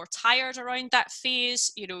going to be more tired around that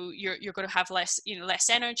phase. You know, you're going to have less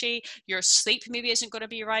energy. Your sleep maybe isn't going to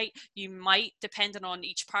be right. You might, depending on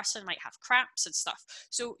each person, might have cramps and stuff.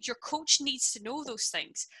 So your coach needs to know those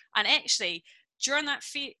things. And actually, during that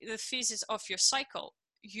the phases of your cycle,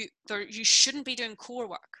 you shouldn't be doing core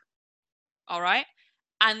work. All right.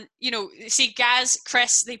 And, you know, see, Gaz,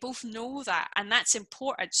 Chris, they both know that. And that's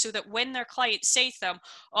important, so that when their clients say to them,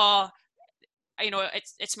 oh, you know,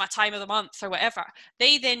 it's my time of the month or whatever,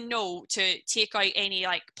 they then know to take out any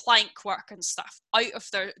like plank work and stuff out of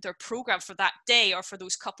their program for that day or for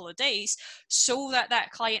those couple of days, so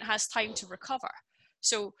that client has time to recover.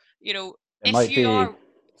 So, you know, if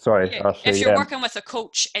you're working with a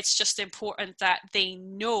coach, it's just important that they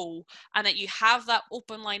know, and that you have that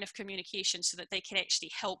open line of communication, so that they can actually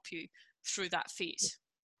help you through that phase.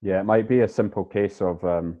 Yeah, it might be a simple case of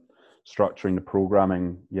structuring the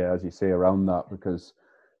programming, as you say, around that, because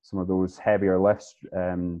some of those heavier lifts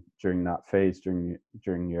during that phase, during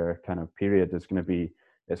your kind of period, it's going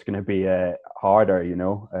to be harder, you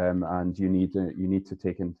know, and you need to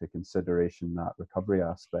take into consideration that recovery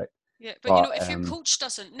aspect. Yeah, but you know, if your coach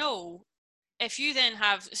doesn't know, if you then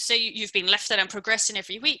have, say you've been lifting and progressing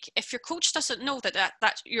every week, if your coach doesn't know that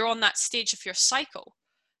you're on that stage of your cycle,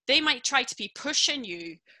 they might try to be pushing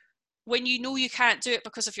you when you know you can't do it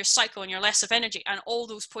because of your cycle and you're less of energy and all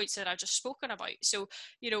those points that I've just spoken about. So,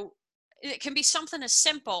 you know, it can be something as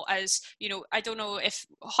simple as, you know, I don't know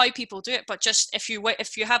how people do it, but just if you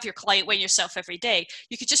have your client weighing yourself every day,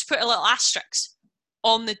 you could just put a little asterisk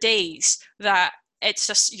on the days that it's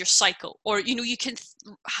just your cycle. Or, you know, you can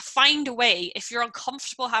find a way, if you're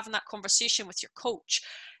uncomfortable having that conversation with your coach,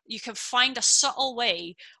 you can find a subtle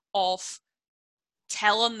way of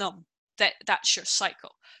telling them that that's your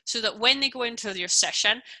cycle, so that when they go into your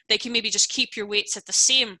session, they can maybe just keep your weights at the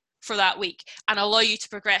same for that week and allow you to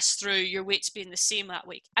progress through your weights being the same that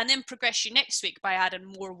week, and then progress you next week by adding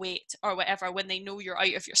more weight or whatever when they know you're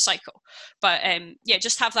out of your cycle. But yeah,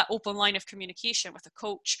 just have that open line of communication with a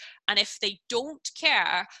coach. And if they don't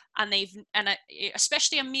care, and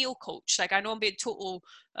especially a male coach, like, I know I'm being total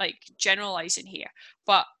like generalizing here,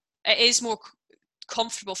 but it is more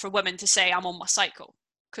comfortable for women to say I'm on my cycle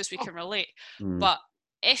because we can relate. But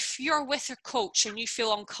if you're with a coach and you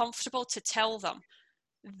feel uncomfortable to tell them,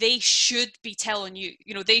 they should be telling you,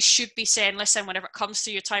 they should be saying, listen, whenever it comes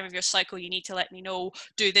to your time of your cycle, you need to let me know,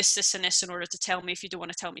 do this, this, and this in order to tell me if you don't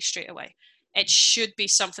want to tell me straight away. It should be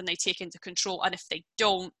something they take into control. And if they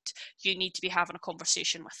don't, you need to be having a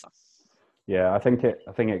conversation with them. Yeah, I think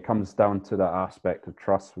it comes down to that aspect of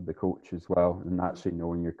trust with the coach as well, and actually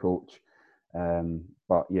knowing your coach.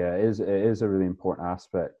 But yeah, it is a really important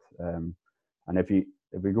aspect. And if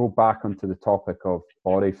we go back onto the topic of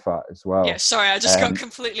body fat as well. Yeah, sorry, I just got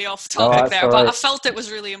completely off topic there, but I felt it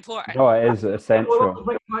was really important. No, it is essential.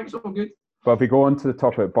 But if we go on to the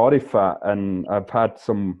topic of body fat, and I've had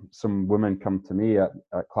some women come to me at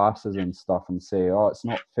classes and stuff and say, oh, it's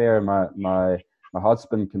not fair, my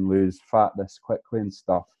husband can lose fat this quickly and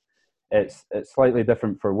stuff. It's slightly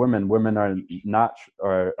different for women. Women are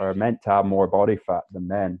meant to have more body fat than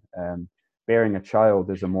men. Bearing a child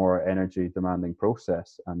is a more energy demanding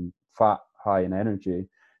process, and fat high in energy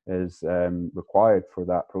is required for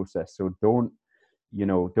that process. So don't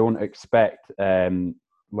expect don't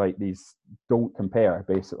compare,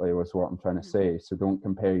 basically, was what I'm trying to say. So don't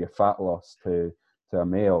compare your fat loss to a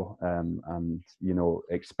male, and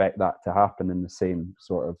expect that to happen in the same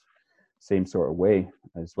sort of way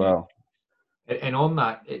as well. And on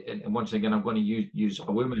that, and once again, I'm going to use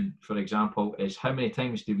a woman for example, is how many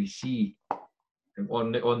times do we see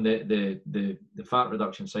on the fat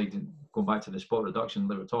reduction side, and going back to the spot reduction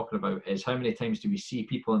that we're talking about, is how many times do we see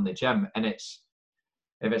people in the gym, and if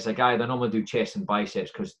it's a guy, they normally do chest and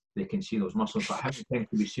biceps because they can see those muscles, but how many times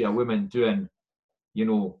do we see a woman doing,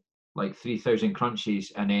 like 3,000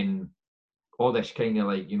 crunches and then all this kind of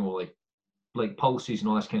like pulses and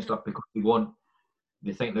all this kind of stuff, because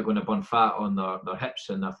they think they're going to burn fat on their hips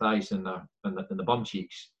and their thighs and the bum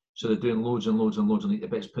cheeks. So they're doing loads and loads and loads,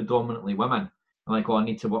 but it's predominantly women. And like, oh, I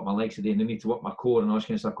need to work my legs today, and I need to work my core and all this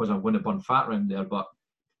kind of stuff because I'm going to burn fat around there. But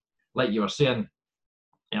like you were saying,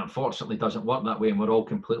 it unfortunately doesn't work that way, and we're all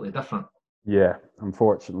completely different. Yeah,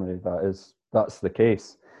 unfortunately, that's the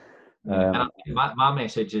case. And I think my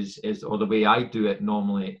message is, or the way I do it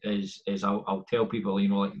normally is I'll tell people,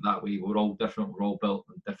 like that way, we're all different, we're all built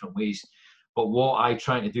in different ways. But what I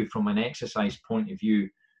try to do from an exercise point of view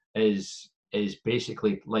is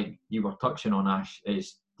basically, like you were touching on, Ash,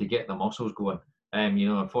 is to get the muscles going.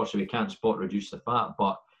 Unfortunately, we can't spot reduce the fat,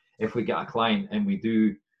 but if we get a client and we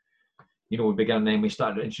do, we begin, then we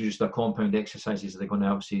start to introduce their compound exercises, they're going to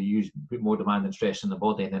obviously put more demand and stress on the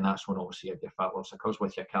body, and then that's when obviously your fat loss occurs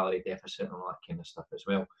with your calorie deficit and all that kind of stuff as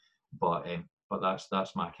well. But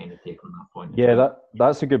that's my kind of take on that point. Yeah,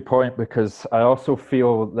 that's a good point, because I also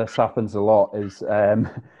feel this happens a lot is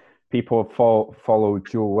people follow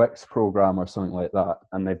Joe Wick's program or something like that,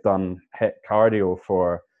 and they've done HIIT cardio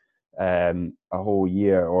for a whole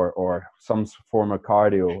year or some form of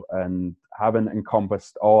cardio, and haven't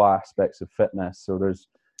encompassed all aspects of fitness. So there's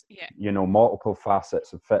multiple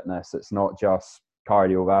facets of fitness. It's not just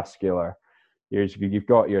cardiovascular. You've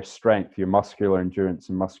got your strength, your muscular endurance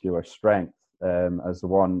and muscular strength as the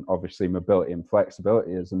one. Obviously mobility and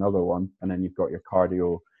flexibility is another one, and then you've got your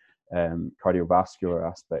cardiovascular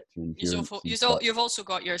aspect. You've also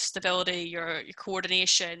got your stability, your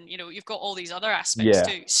coordination. You've got all these other aspects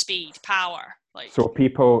too: speed, power. So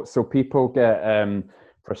people get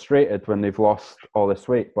frustrated when they've lost all this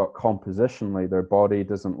weight, but compositionally their body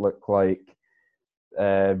doesn't look like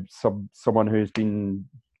someone who's been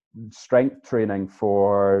strength training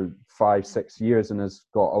for 5-6 years and has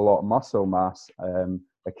got a lot of muscle mass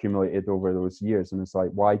accumulated over those years, and it's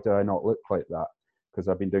like, why do I not look like that? Because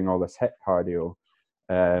I've been doing all this HIIT cardio,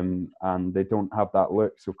 and they don't have that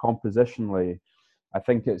look. So compositionally, I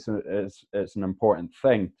think it's an important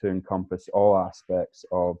thing to encompass all aspects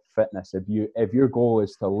of fitness. If your goal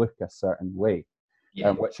is to look a certain way,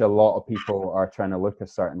 which a lot of people are trying to look a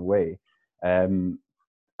certain way, and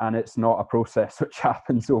it's not a process which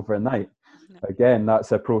happens overnight. No. Again,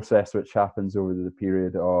 that's a process which happens over the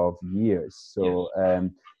period of years. So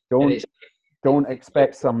don't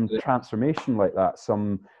expect some transformation like that,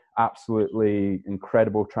 some absolutely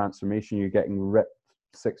incredible transformation. You're getting ripped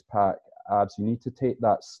six-pack abs. You need to take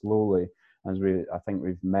that slowly, as I think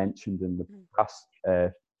we've mentioned in the past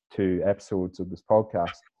 2 episodes of this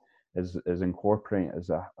podcast is incorporating it as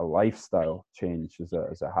a lifestyle change, as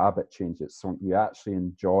a habit change. It's something you actually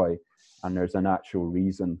enjoy, and there's an actual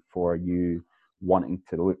reason for you wanting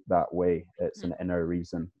to look that way. It's an inner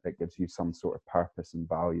reason that gives you some sort of purpose and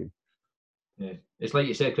value. Yeah, it's like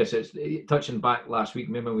you said, Chris. It's touching back last week.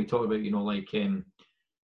 Remember we talked about, like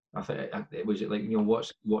I think it was like,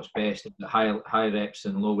 what's best, high reps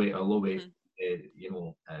and low weight, or low weight,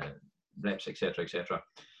 reps, etc., etc.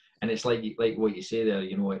 And it's like what you say there.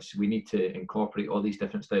 It's we need to incorporate all these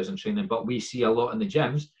different styles in training, but we see a lot in the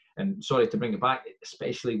gyms. And sorry to bring it back,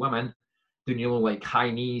 especially women doing like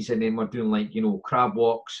high knees, and then we're doing like crab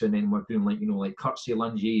walks, and then we're doing like curtsy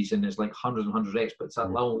lunges, and there's like hundreds and hundreds of reps, but it's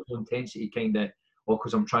that low intensity kind of,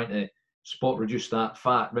 because I'm trying to spot reduce that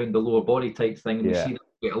fat around the lower body type thing. And we see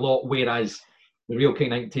that a lot, whereas the real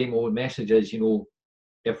kind of take home message is,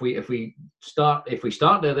 if we start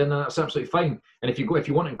there, then that's absolutely fine. And if you want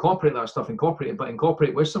to incorporate that stuff, incorporate it, but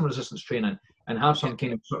incorporate with some resistance training and have some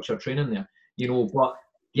kind of structured training there, but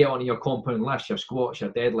get onto your compound lifts, your squats, your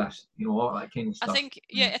deadlifts, all that kind of stuff. I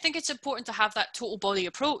think it's important to have that total body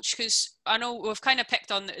approach, because I know we've kind of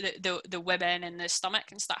picked on the women and the stomach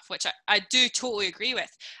and stuff, which I do totally agree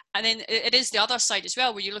with. And then it is the other side as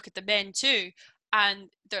well, where you look at the men too, and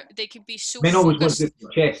they can be so men always want to do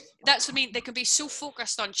chest. That's what I mean. They can be so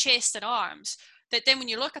focused on chest and arms that then when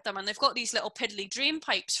you look at them and they've got these little piddly drain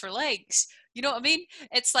pipes for legs, you know what I mean?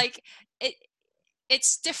 It's like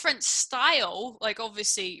it's different style, like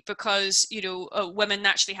obviously because women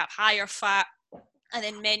naturally have higher fat, and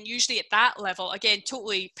then men usually at that level, again,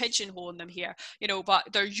 totally pigeonholing them here, but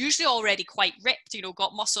they're usually already quite ripped,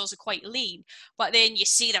 got muscles, are quite lean, but then you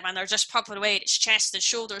see them and they're just pumping away at its chest and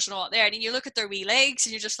shoulders and all that there, and then you look at their wee legs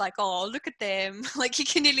and you're just like, oh, look at them. Like you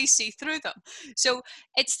can nearly see through them. So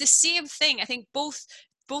it's the same thing. I think both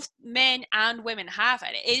men and women have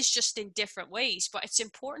it. It is just in different ways, but it's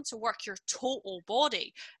important to work your total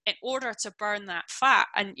body in order to burn that fat.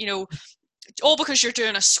 And all because you're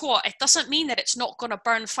doing a squat, it doesn't mean that it's not going to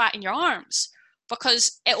burn fat in your arms,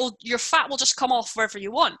 because your fat will just come off wherever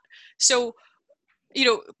you want. So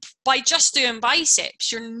by just doing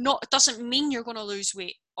biceps, it doesn't mean you're going to lose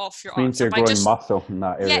weight off your arms. Means you're growing muscle in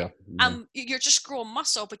that area. You're just growing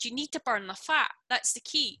muscle, but you need to burn the fat. That's the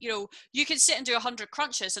key. You can sit and do 100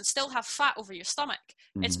 crunches and still have fat over your stomach.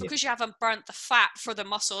 It's because you haven't burnt the fat for the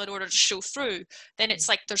muscle in order to show through. Then it's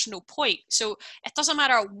like there's no point. So it doesn't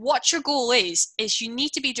matter what your goal is you need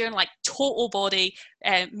to be doing like total body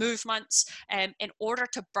movements in order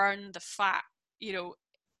to burn the fat.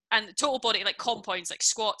 And total body, like compounds, like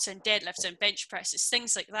squats and deadlifts and bench presses,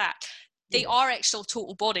 things like that. They are actual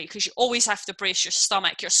total body, because you always have to brace your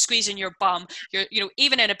stomach. You're squeezing your bum. You're,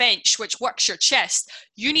 even in a bench, which works your chest,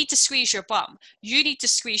 you need to squeeze your bum. You need to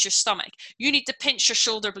squeeze your stomach. You need to pinch your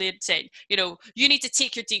shoulder blades in. You need to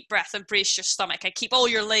take your deep breath and brace your stomach and keep all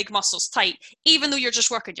your leg muscles tight, even though you're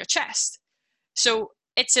just working your chest. So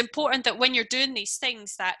it's important that when you're doing these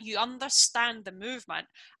things that you understand the movement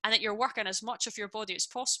and that you're working as much of your body as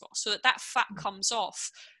possible, so that fat comes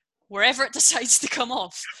off wherever it decides to come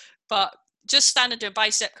off. But just standing doing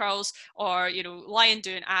bicep curls or, lying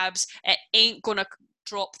doing abs, it ain't going to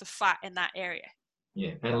drop the fat in that area.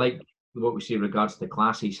 Yeah, and like what we see in regards to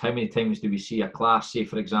classes, how many times do we see a class, say,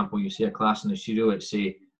 for example, you see a class in the studio at,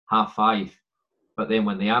 say, 5:30, but then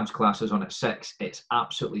when the abs class is on at 6, it's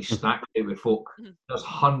absolutely stacked out with folk. There's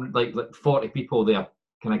 40 people there.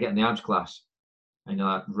 Can I get in the abs class? And you're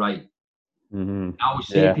like, right. I always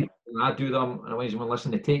say to people, when I do them, and when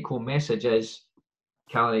listen, the take-home message is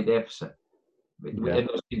calorie deficit. And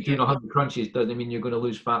doing 100 crunches doesn't mean you're going to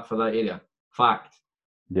lose fat for that area. Fact.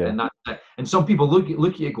 Yeah. And that's it. And some people look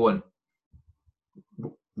at you going,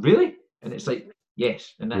 really? And it's like,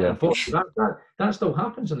 yes. And unfortunately, that still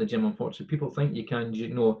happens in the gym. Unfortunately, people think you can.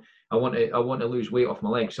 I want to lose weight off my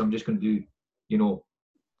legs, so I'm just going to do,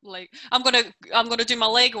 like I'm gonna do my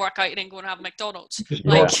leg workout and then go and have McDonald's. Just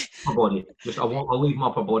upper body. I'll leave my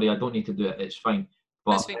upper body. I don't need to do it. It's fine.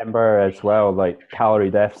 But remember as well, like calorie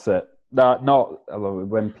deficit. Not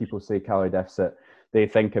when people say calorie deficit, they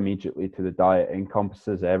think immediately to the diet. It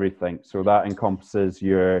encompasses everything. So that encompasses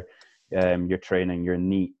your training, your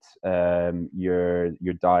NEAT,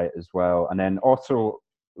 your diet as well, and then also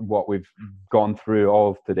what we've gone through all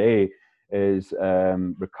of today is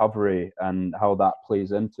recovery and how that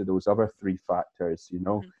plays into those other 3 factors.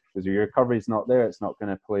 Because your recovery is not there, it's not going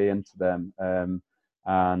to play into them,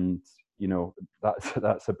 and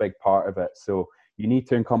that's a big part of it. So you need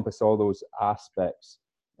to encompass all those aspects,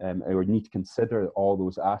 or you need to consider all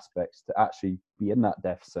those aspects to actually be in that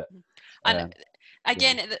deficit. And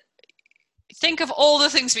again, think of all the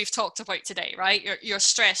things we've talked about today, right? Your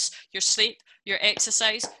stress, your sleep, your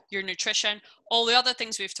exercise, your nutrition, all the other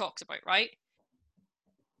things we've talked about, right?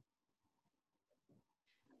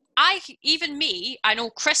 I know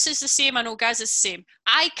Chris is the same, I know Gaz is the same.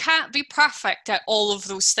 I can't be perfect at all of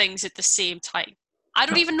those things at the same time. I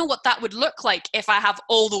don't even know what that would look like if I have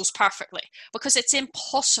all those perfectly, because it's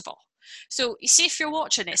impossible. So you see, if you're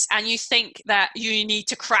watching this and you think that you need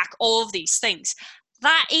to crack all of these things,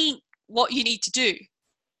 that ain't what you need to do.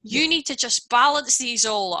 You need to just balance these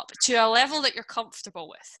all up to a level that you're comfortable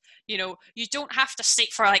with. You know, you don't have to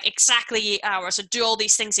sit for like exactly 8 hours and do all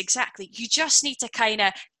these things exactly. You just need to kind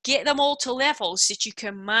of get them all to levels that you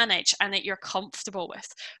can manage and that you're comfortable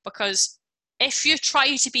with. Because if you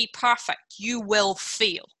try to be perfect, you will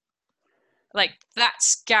fail. Like,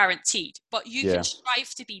 that's guaranteed. But you can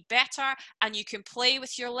strive to be better, and you can play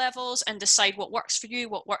with your levels and decide what works for you,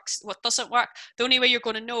 what works, what doesn't work. The only way you're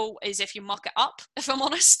going to know is if you muck it up, if I'm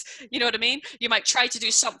honest. You know what I mean? You might try to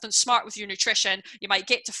do something smart with your nutrition. You might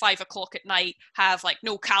get to 5 o'clock at night, have like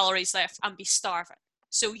no calories left, and be starving.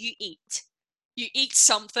 So you eat. You eat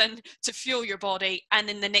something to fuel your body, and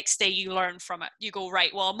then the next day you learn from it. You go, right,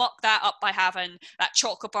 well, I'll muck that up by having that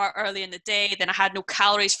chocolate bar early in the day, then I had no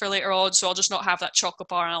calories for later on, so I'll just not have that chocolate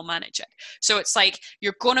bar and I'll manage it. So it's like,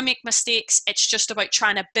 you're going to make mistakes. It's just about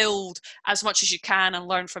trying to build as much as you can and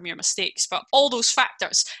learn from your mistakes. But all those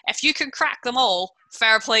factors, if you can crack them all,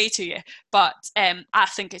 fair play to you. But I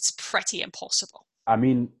think it's pretty impossible. I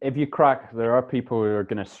mean, if you crack, there are people who are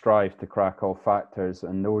going to strive to crack all factors,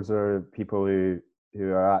 and those are people who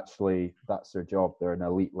are actually, that's their job. They're an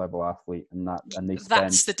elite level athlete, and they spend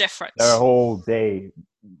that's the difference. Their whole day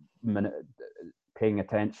paying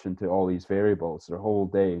attention to all these variables, their whole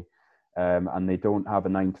day, and they don't have a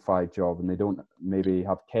 9-to-5 job, and they don't maybe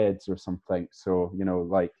have kids or something. So, you know,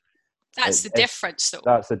 like, that's the difference, though.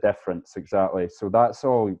 That's the difference, exactly. So that's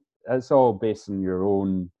all. It's all based on your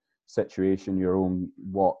own situation, your own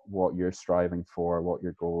what you're striving for, what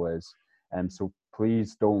your goal is. And so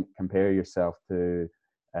please don't compare yourself to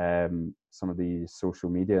some of these social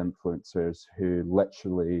media influencers who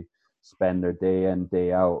literally spend their day in,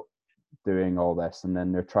 day out doing all this, and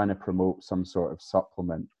then they're trying to promote some sort of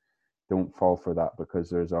supplement. Don't fall for that, because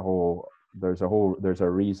there's a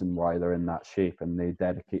reason why they're in that shape, and they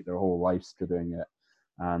dedicate their whole lives to doing it.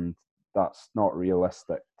 And that's not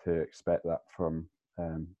realistic to expect that from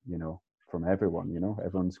from everyone. You know,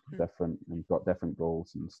 everyone's different and got different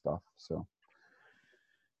goals and stuff. So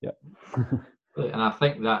yeah. And I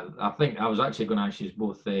think I was actually going to ask you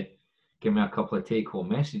both give me a couple of take-home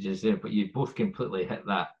messages there, but you both completely hit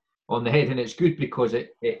that on the head, and it's good because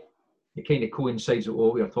it kind of coincides with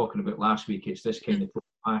what we were talking about last week. It's this kind of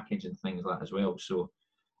package and things like that as well. So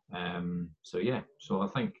so I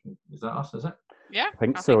think, is that us, is it? Yeah, I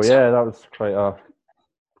think so. Yeah, that was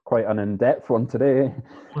quite an in-depth one today.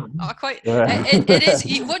 It is.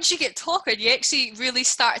 Once you get talking, you actually really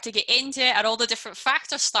start to get into it, and all the different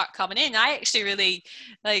factors start coming in. I actually really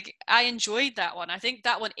I enjoyed that one. I think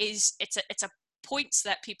that one it's a points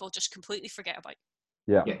that people just completely forget about.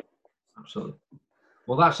 Yeah, absolutely.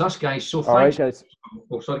 Well, that's us, guys. So all right, guys.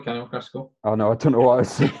 Oh, sorry, can I go? Oh no, I don't know what I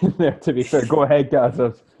was saying there, to be fair. Go ahead, guys.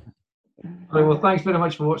 Right, well, thanks very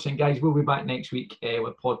much for watching, guys. We'll be back next week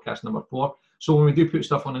with podcast number 4. So when we do put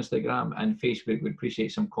stuff on Instagram and Facebook, we'd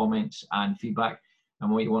appreciate some comments and feedback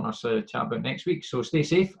and what you want us to chat about next week. So stay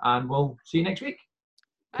safe, and we'll see you next week.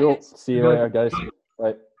 Cool. See you later, guys.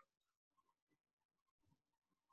 Bye.